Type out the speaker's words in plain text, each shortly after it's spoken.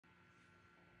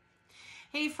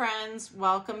Hey friends,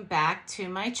 welcome back to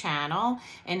my channel,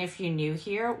 and if you're new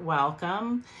here,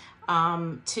 welcome.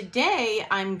 Today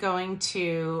I'm going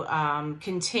to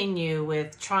continue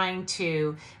with trying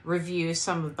to review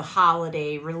some of the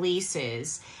holiday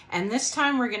releases, and this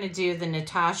time we're going to do the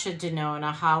Natasha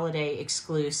Denona holiday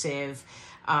exclusive.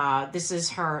 This is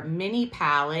her mini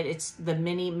palette. It's the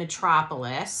mini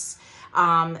Metrópolis.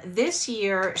 This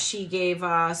year she gave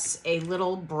us a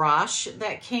little brush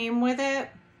that came with it.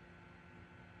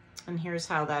 And here's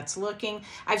how that's looking.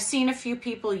 I've seen a few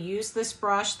people use this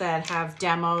brush that have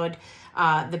demoed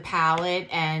the palette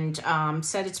and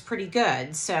said it's pretty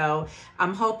good. So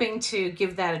I'm hoping to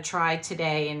give that a try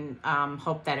today and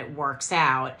hope that it works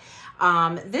out.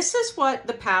 This is what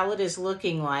the palette is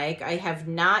looking like. I have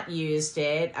not used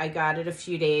it. I got it a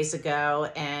few days ago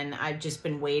and I've just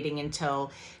been waiting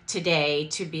until today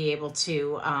to be able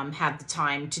to have the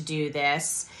time to do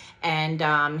this.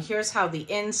 And here's how the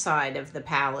inside of the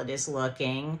palette is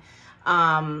looking.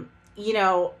 You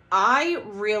know,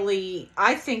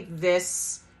 I think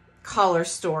this color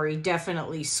story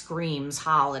definitely screams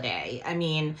holiday. I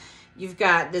mean, you've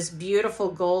got this beautiful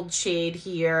gold shade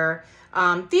here.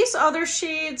 These other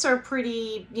shades are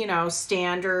pretty, you know,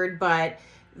 standard, but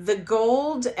the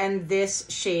gold and this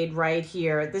shade right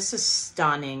here, this is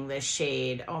stunning, this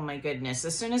shade. Oh my goodness.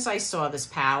 As soon as I saw this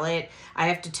palette, I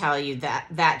have to tell you that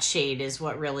that shade is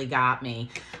what really got me.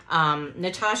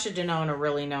 Natasha Denona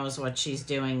really knows what she's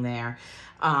doing there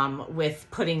with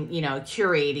putting, you know,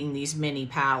 curating these mini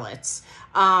palettes.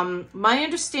 My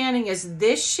understanding is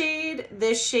this shade,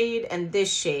 and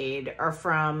this shade are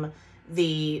from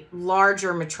the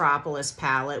larger Metrópolis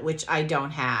palette, which I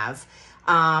don't have.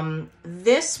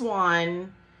 This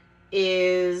one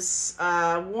is,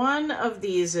 one of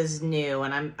these is new,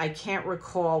 and I can't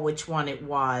recall which one it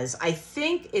was. I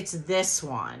think it's this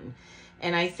one,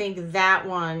 and I think that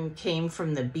one came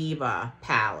from the Biba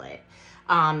palette.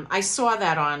 I saw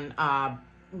that on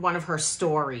one of her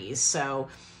stories, so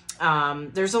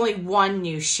there's only one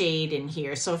new shade in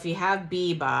here. So if you have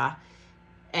Biba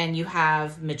and you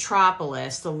have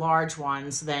Metrópolis, the large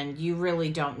ones, then you really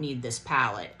don't need this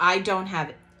palette. I don't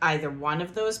have either one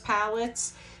of those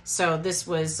palettes, so this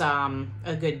was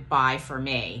a good buy for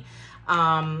me.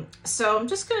 So I'm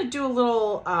just gonna do a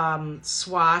little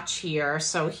swatch here.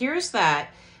 So here's that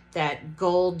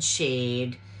gold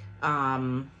shade.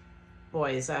 Boy,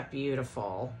 is that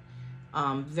beautiful.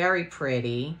 Very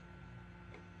pretty.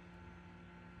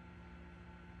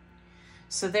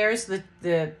 So there's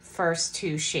the first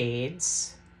two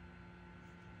shades.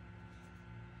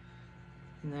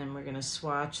 And then we're gonna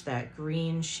swatch that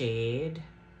green shade,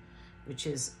 which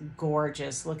is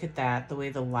gorgeous. Look at that, the way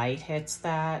the light hits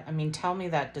that. I mean, tell me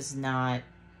that does not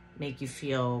make you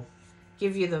feel,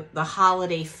 give you the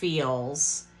holiday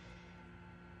feels.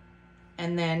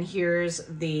 And then here's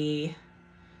the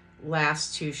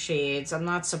last two shades. I'm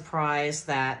not surprised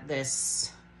that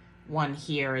this one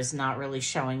here is not really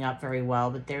showing up very well,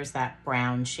 but there's that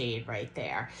brown shade right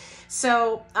there.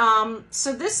 So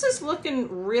so this is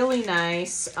looking really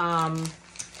nice.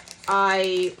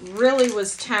 I really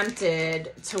was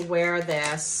tempted to wear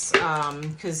this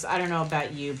because I don't know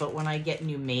about you, but when I get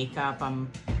new makeup, I'm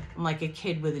like a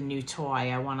kid with a new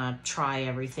toy. I want to try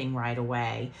everything right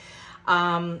away.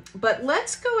 But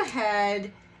let's go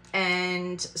ahead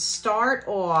and start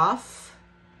off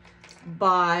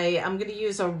by, I'm going to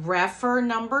use a Refer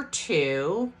number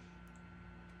 2.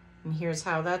 And here's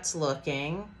how that's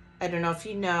looking. I don't know if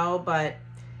you know, but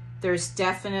there's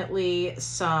definitely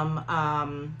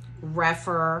some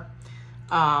Refer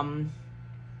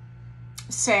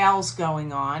sales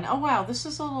going on. Oh wow, this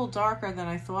is a little darker than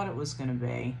I thought it was going to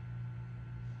be.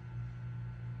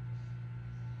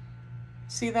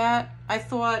 See that? I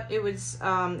thought it was,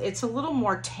 it's a little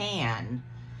more tan.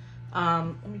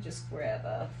 Let me just grab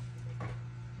a,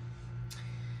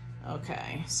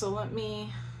 okay, so let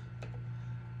me,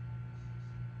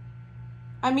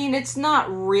 I mean, it's not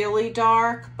really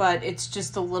dark, but it's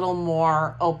just a little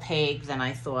more opaque than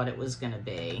I thought it was going to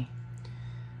be.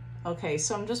 Okay,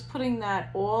 so I'm just putting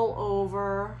that all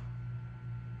over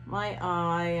my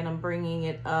eye, and I'm bringing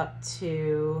it up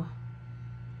to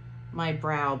my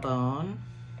brow bone.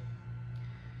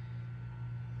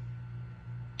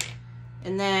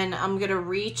 And then I'm going to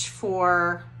reach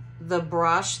for the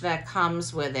brush that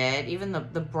comes with it. Even the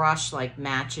brush like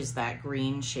matches that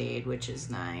green shade, which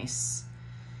is nice.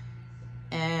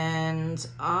 And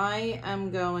I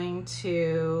am going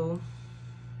to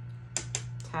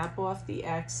tap off the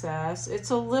excess. It's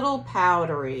a little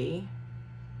powdery.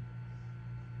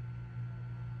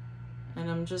 And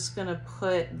I'm just going to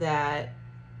put that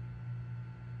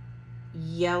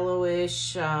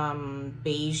yellowish,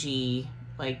 beigey,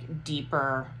 like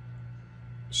deeper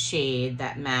shade,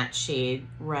 that matte shade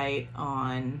right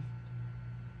on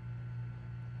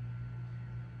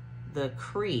the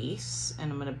crease,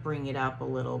 and I'm going to bring it up a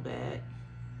little bit.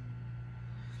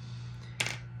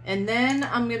 And then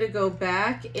I'm going to go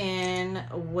back in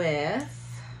with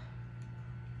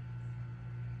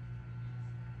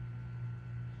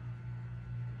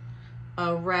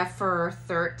a Refer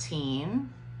 13.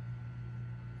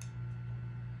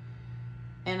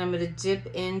 And I'm going to dip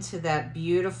into that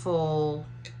beautiful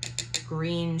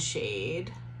green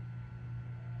shade.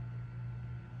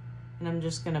 And I'm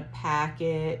just going to pack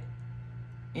it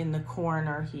in the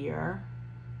corner here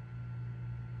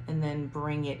and then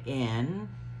bring it in.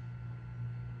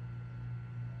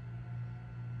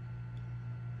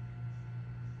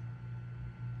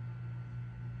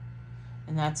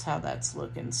 And that's how that's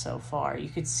looking so far. You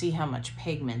could see how much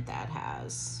pigment that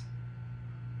has.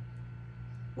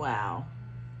 Wow.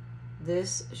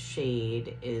 This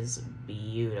shade is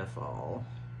beautiful.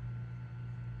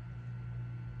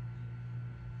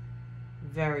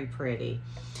 Very pretty.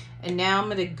 And now I'm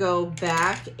going to go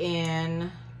back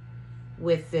in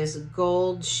with this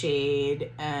gold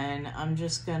shade, and I'm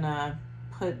just going to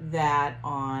put that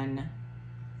on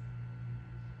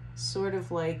sort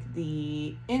of like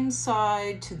the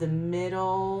inside to the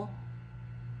middle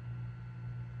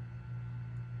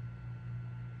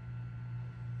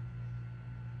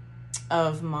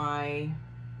of my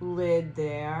lid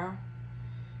there.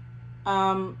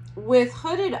 With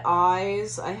hooded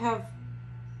eyes, I have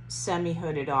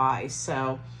semi-hooded eyes,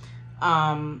 so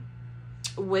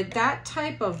with that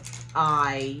type of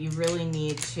eye, you really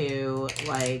need to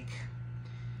like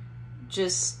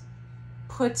just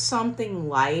put something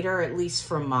lighter. At least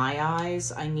for my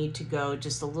eyes, I need to go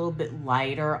just a little bit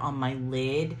lighter on my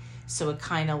lid so it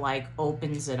kind of like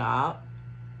opens it up.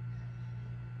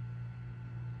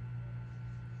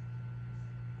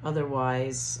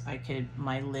 Otherwise,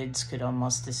 my lids could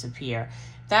almost disappear.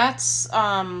 That's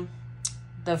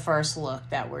the first look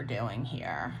that we're doing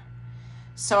here.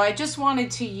 So I just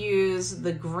wanted to use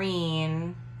the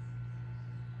green.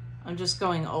 I'm just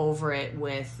going over it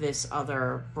with this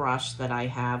other brush that I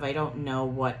have. I don't know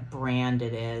what brand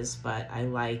it is, but I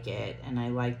like it, and I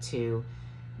like to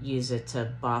use it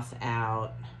to buff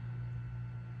out,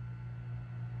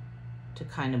 to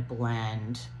kind of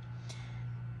blend.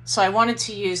 So I wanted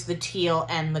to use the teal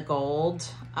and the gold.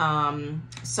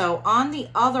 So on the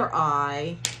other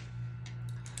eye,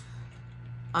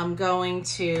 I'm going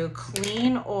to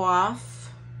clean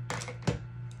off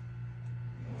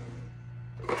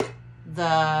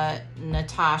the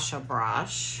Natasha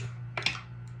brush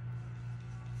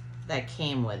that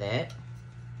came with it.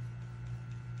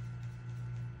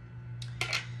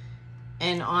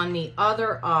 And on the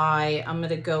other eye, I'm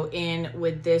gonna go in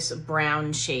with this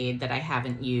brown shade that I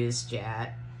haven't used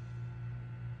yet.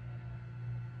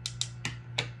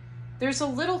 There's a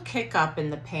little kick up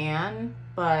in the pan,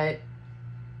 but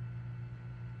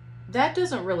that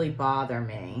doesn't really bother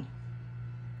me.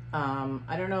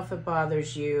 I don't know if it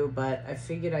bothers you, but I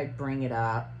figured I'd bring it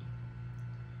up.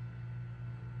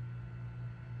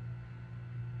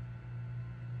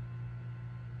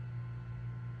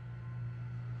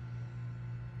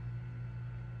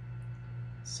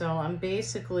 So I'm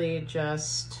basically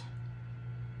just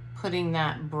putting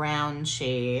that brown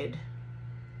shade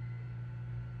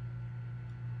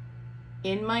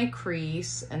in my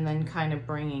crease and then kind of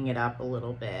bringing it up a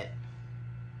little bit.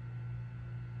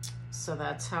 So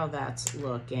that's how that's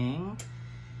looking.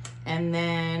 And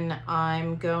then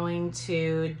I'm going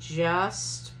to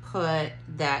just put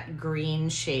that green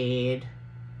shade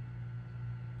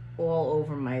all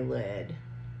over my lid.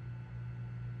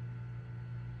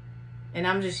 And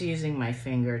I'm just using my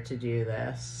finger to do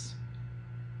this.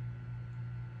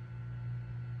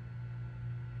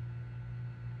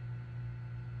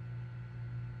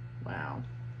 Wow.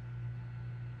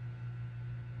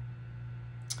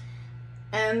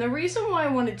 And the reason why I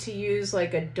wanted to use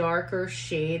like a darker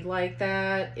shade like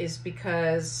that is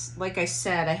because, like I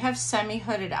said, I have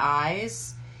semi-hooded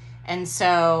eyes. And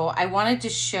so I wanted to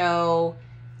show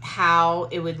how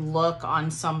it would look on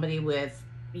somebody with,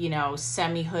 you know,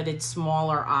 semi-hooded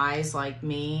smaller eyes like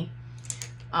me.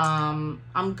 I'm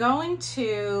going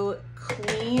to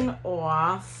clean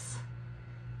off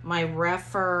my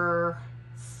Refer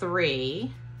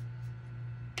 3.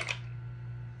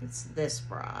 It's this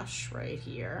brush right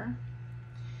here.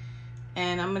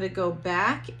 And I'm going to go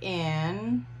back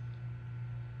in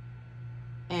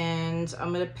and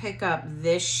I'm going to pick up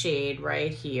this shade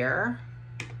right here.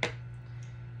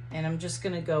 And I'm just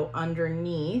going to go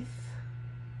underneath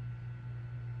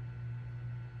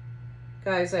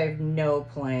Guys, I have no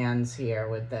plans here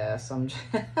with this. I'm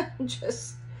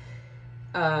just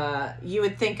you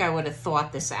would think I would have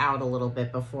thought this out a little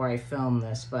bit before I filmed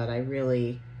this, but I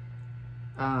really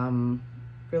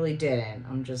didn't.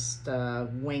 I'm just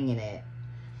winging it.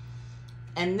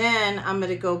 And then I'm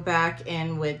going to go back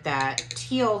in with that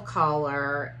teal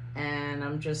color, and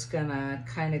I'm just going to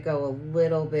kind of go a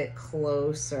little bit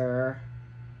closer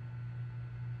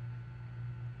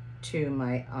to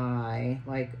my eye,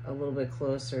 like a little bit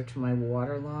closer to my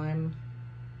waterline.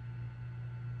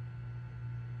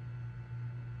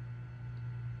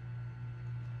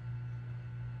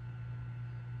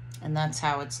 And that's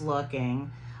how it's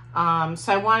looking. So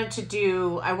I wanted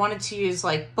to use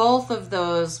like both of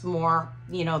those more,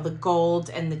 you know, the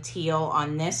gold and the teal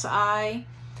on this eye.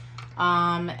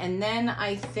 And then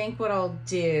I think what I'll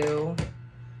do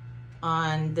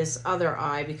on this other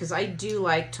eye, because I do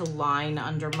like to line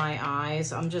under my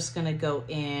eyes, I'm just gonna go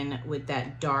in with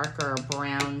that darker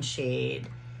brown shade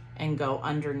and go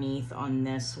underneath on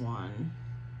this one.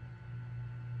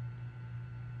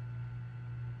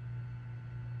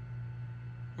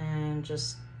 And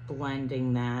just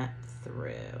blending that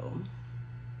through.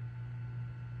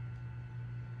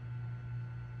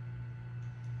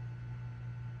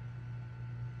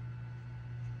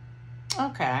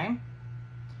 Okay.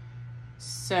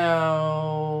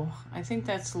 So I think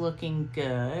that's looking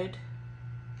good.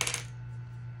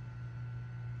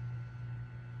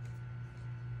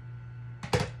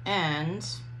 And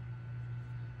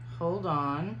hold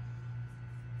on.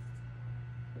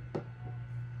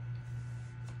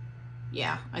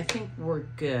 Yeah, I think we're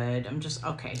good. I'm just,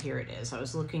 okay, here it is. I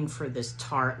was looking for this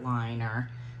Tarte liner.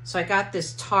 So I got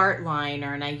this Tarte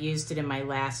liner and I used it in my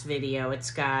last video. It's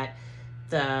got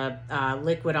the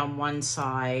liquid on one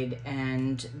side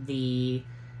and the,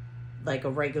 like a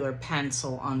regular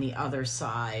pencil on the other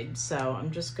side. So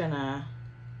I'm just gonna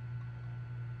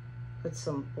put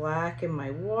some black in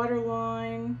my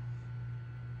waterline.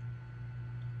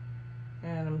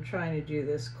 And I'm trying to do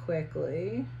this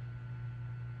quickly.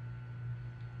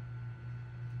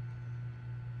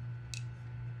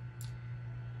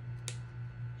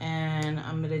 And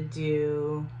I'm gonna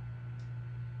do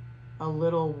a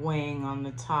little wing on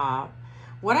the top.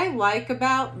 What I like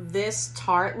about this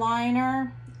Tarte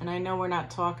liner, and I know we're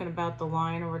not talking about the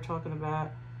liner, we're talking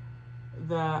about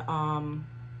the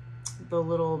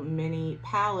little mini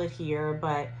palette here,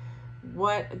 but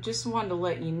just wanted to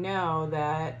let you know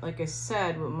that, like I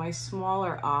said, with my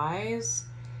smaller eyes,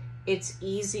 it's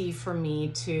easy for me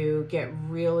to get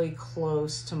really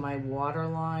close to my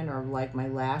waterline or like my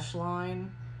lash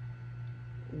line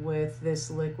with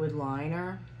this liquid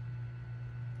liner,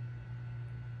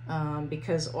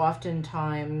 because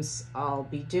oftentimes I'll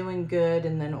be doing good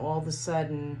and then all of a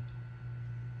sudden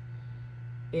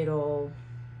it'll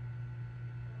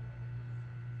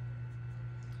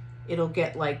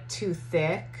get like too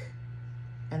thick,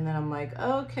 and then I'm like,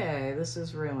 okay, this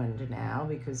is ruined now,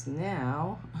 because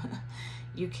now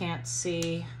you can't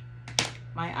see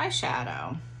my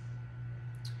eyeshadow.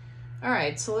 All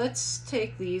right, so let's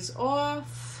take these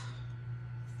off.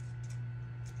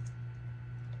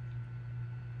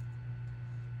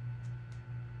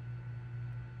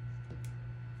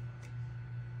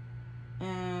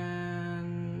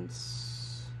 And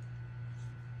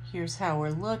here's how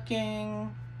we're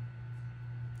looking.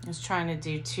 I was trying to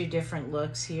do two different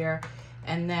looks here.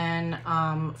 And then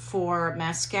for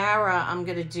mascara, I'm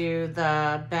gonna do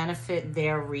the Benefit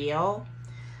They're Real.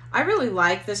 I really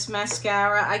like this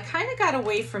mascara. I kind of got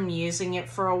away from using it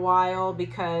for a while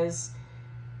because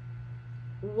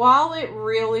while it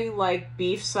really like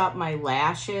beefs up my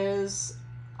lashes,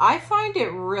 I find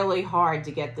it really hard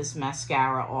to get this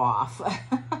mascara off.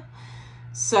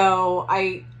 So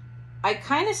I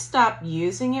kind of stopped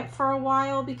using it for a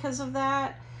while because of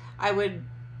that. I would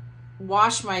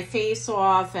wash my face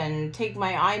off and take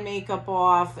my eye makeup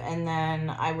off, and then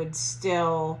I would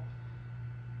still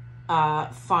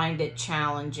find it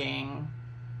challenging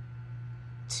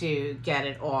to get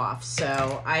it off.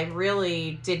 So I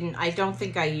really I don't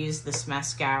think I used this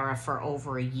mascara for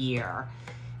over a year.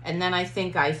 And then I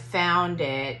think I found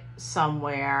it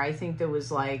somewhere. I think there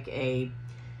was like a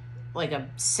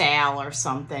sale or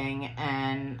something,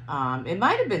 and it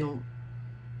might have been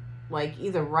like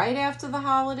either right after the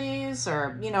holidays,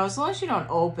 or, you know, as long as you don't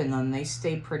open them, they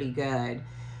stay pretty good.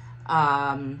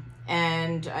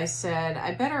 And I said,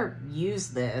 I better use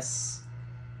this.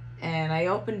 And I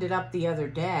opened it up the other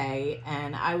day,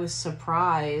 and I was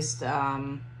surprised.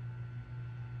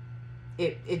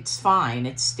 It's fine.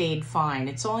 It stayed fine.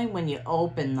 It's only when you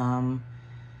open them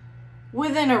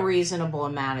within a reasonable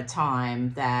amount of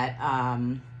time that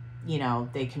you know,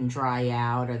 they can dry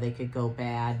out or they could go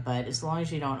bad, but as long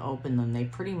as you don't open them, they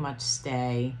pretty much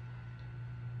stay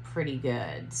pretty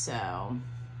good. So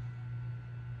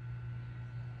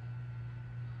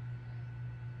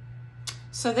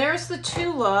there's the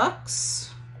two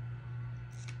looks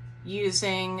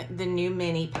using the new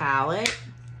mini palette.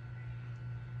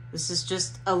 This is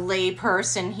just a lay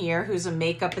person here who's a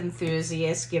makeup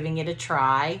enthusiast giving it a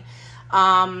try.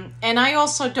 And I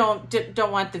also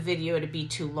don't want the video to be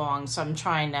too long, so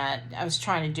I was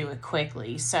trying to do it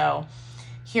quickly. So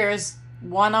here's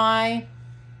one eye,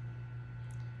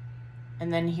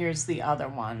 and then here's the other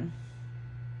one.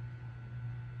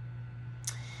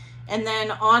 And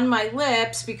then on my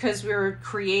lips, because we were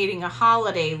creating a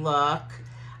holiday look,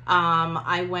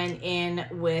 I went in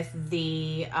with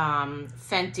the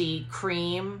Fenty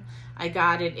cream. I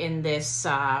got it in this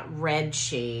red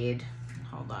shade.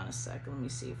 Hold on a second, let me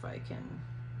see if I can.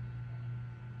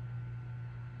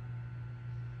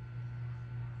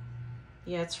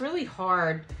 Yeah, it's really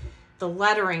hard. The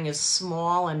lettering is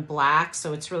small and black,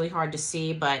 so it's really hard to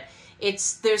see, but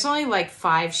there's only like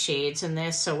 5 shades in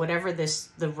this, so whatever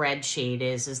the red shade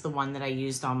is the one that I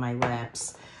used on my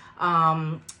lips.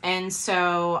 And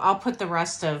so I'll put the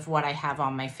rest of what I have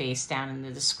on my face down in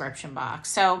the description box.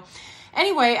 So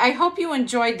anyway, I hope you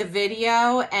enjoyed the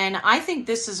video, and I think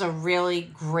this is a really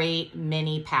great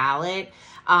mini palette.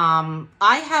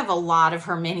 I have a lot of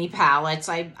her mini palettes.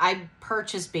 I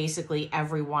purchased basically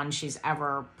every one she's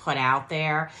ever put out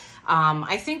there.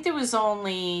 I think there was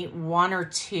only 1 or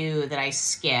 2 that I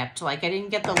skipped. Like I didn't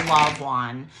get the Love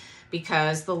one,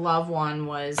 because the Love one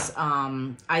was,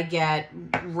 I get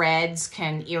reds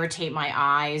can irritate my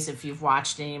eyes. If you've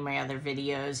watched any of my other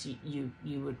videos, you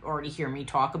would already hear me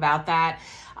talk about that.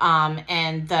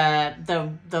 And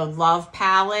the Love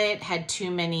palette had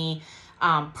too many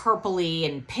purpley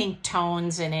and pink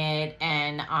tones in it,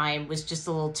 and I was just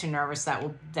a little too nervous that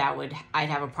I'd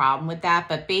have a problem with that.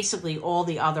 But basically all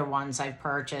the other ones I've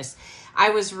purchased, I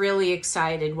was really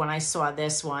excited when I saw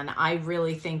this one. I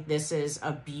really think this is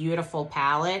a beautiful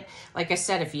palette. Like I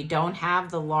said, if you don't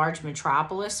have the large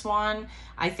Metrópolis one,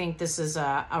 I think this is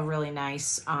a really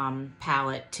nice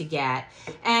palette to get.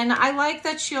 And I like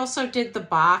that she also did the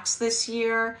box this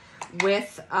year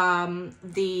with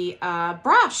the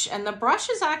brush, and the brush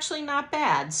is actually not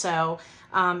bad. So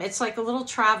it's like a little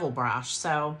travel brush.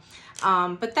 So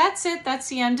but that's it. That's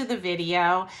the end of the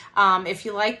video. If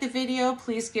you like the video,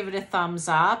 please give it a thumbs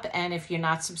up, and if you're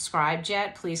not subscribed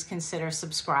yet, please consider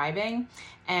subscribing.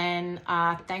 And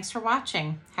thanks for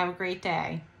watching. Have a great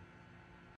day.